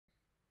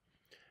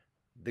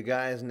The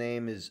guy's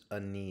name is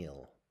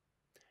Anil,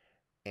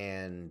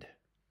 and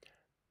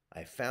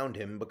I found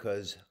him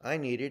because I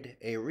needed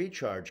a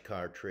recharge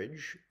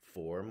cartridge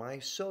for my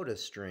soda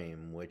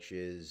stream, which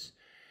is,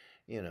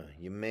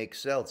 you make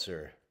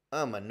seltzer.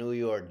 I'm a New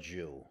York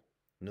Jew.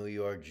 New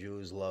York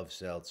Jews love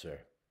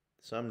seltzer.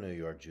 Some New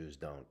York Jews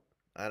don't.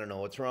 I don't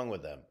know what's wrong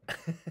with them.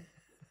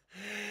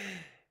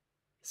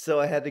 So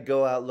I had to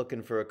go out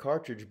looking for a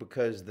cartridge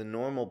because the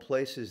normal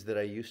places that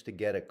I used to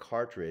get a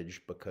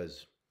cartridge,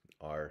 because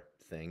our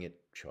thing, it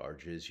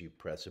charges, you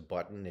press a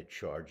button, it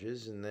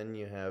charges, and then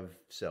you have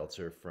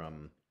seltzer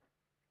from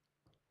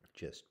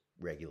just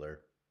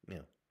regular,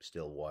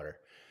 still water.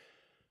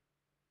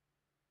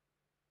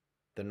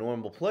 The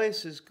normal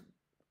place is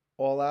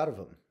all out of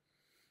them.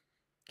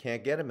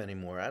 Can't get them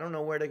anymore. I don't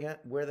know where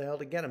the hell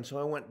to get them. So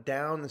I went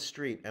down the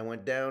street. I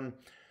went down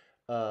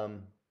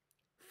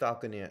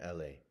Falconer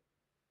LA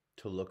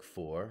to look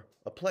for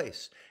a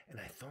place. And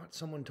I thought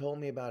someone told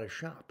me about a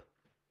shop.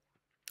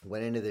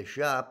 Went into the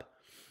shop,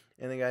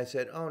 and the guy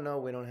said, "Oh, no,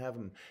 we don't have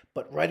them.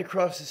 But right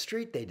across the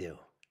street they do."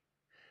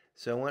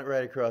 So I went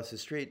right across the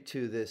street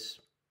to this,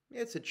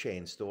 it's a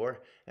chain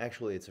store.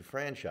 Actually, it's a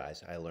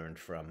franchise I learned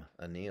from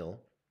Anil.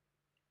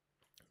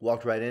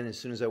 Walked right in. As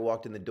soon as I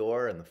walked in the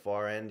door on the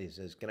far end, he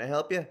says, "Can I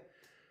help you?"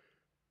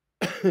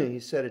 He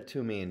said it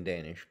to me in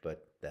Danish,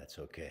 but that's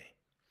okay.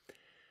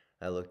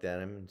 I looked at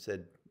him and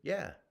said,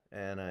 "Yeah."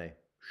 And I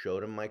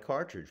showed him my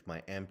cartridge,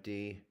 my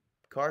empty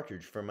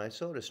cartridge for my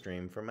soda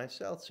stream for my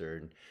seltzer.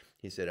 And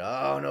he said,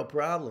 "Oh, no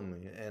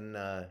problem." And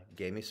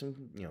gave me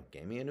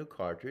gave me a new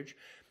cartridge.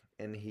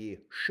 And he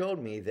showed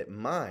me that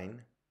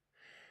mine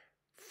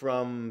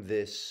from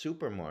this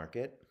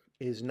supermarket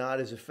is not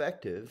as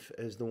effective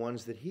as the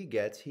ones that he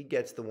gets. He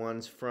gets the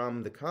ones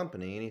from the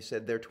company, and he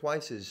said they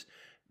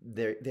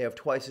have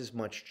twice as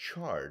much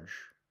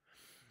charge.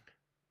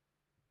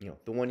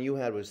 The one you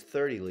had was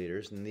 30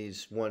 liters, and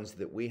these ones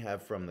that we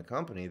have from the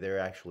company, they're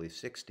actually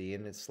 60,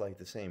 and it's like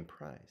the same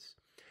price.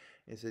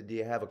 He said, "Do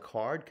you have a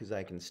card? Because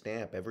I can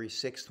stamp every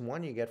sixth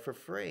one you get for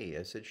free."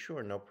 I said,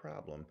 "Sure, no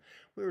problem."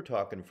 We were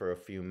talking for a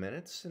few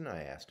minutes, and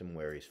I asked him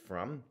where he's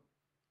from.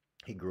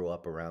 He grew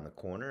up around the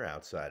corner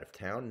outside of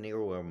town,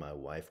 near where my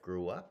wife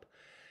grew up.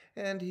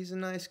 And he's a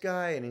nice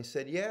guy. And he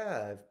said,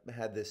 "Yeah, I've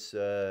had this,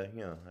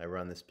 I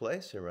run this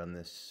place. I run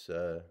this,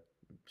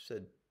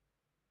 said,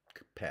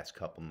 past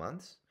couple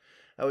months.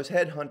 I was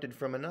headhunted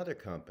from another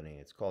company.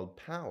 It's called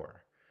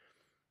Power."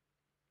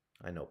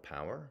 I know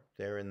Power.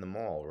 They're in the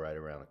mall right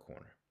around the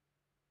corner.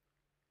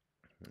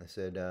 I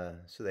said,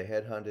 "So they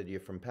headhunted you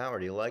from Power.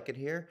 Do you like it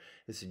here?"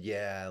 He said,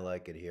 "Yeah, I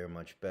like it here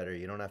much better.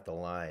 You don't have to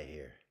lie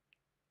here.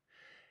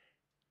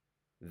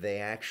 They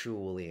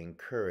actually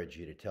encourage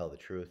you to tell the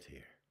truth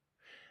here."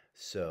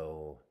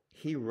 So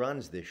he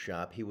runs this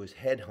shop. He was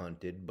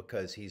headhunted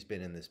because he's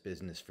been in this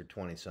business for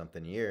 20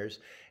 something years.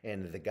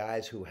 And the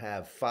guys who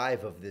have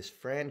 5 of this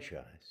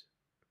franchise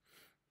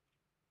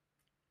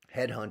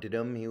headhunted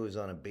him. He was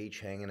on a beach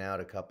hanging out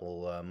a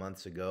couple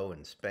months ago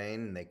in Spain,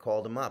 and they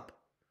called him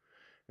up.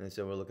 And they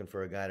said, "We're looking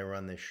for a guy to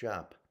run this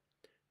shop."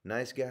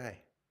 Nice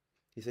guy.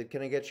 He said,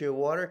 "Can I get you a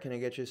water? Can I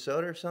get you a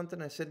soda or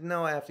something?" I said,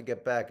 "No, I have to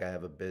get back. I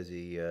have a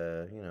busy,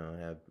 I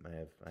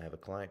have a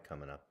client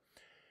coming up."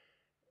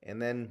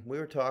 And then we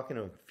were talking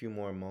a few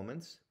more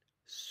moments.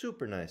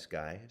 Super nice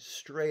guy,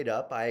 straight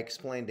up. I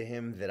explained to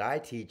him that I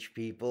teach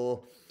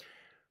people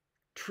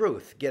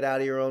truth. Get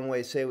out of your own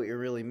way, say what you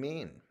really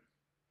mean.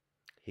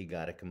 He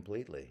got it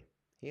completely.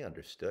 He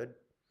understood.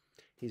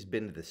 He's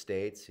been to the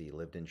States. He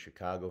lived in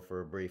Chicago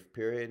for a brief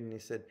period, and he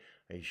said,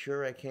 "Are you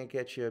sure I can't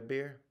get you a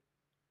beer?"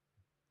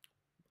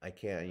 I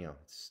can't,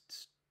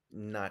 it's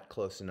not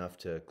close enough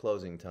to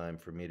closing time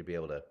for me to be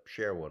able to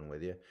share one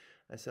with you.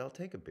 I said, "I'll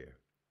take a beer,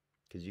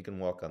 because you can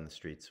walk on the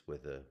streets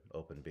with an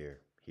open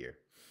beer here."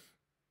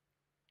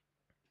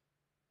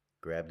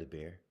 Grabbed a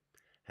beer,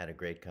 had a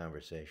great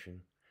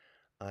conversation.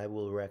 I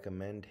will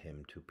recommend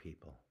him to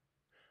people.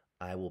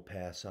 I will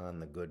pass on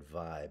the good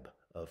vibe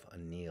of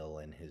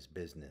Anil and his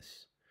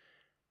business.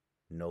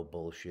 No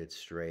bullshit,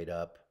 straight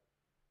up,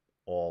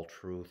 all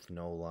truth,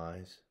 no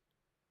lies.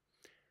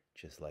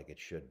 Just like it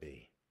should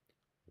be.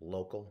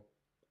 Local,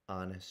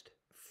 honest,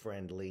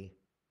 friendly,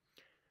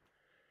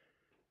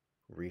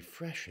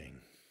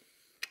 refreshing.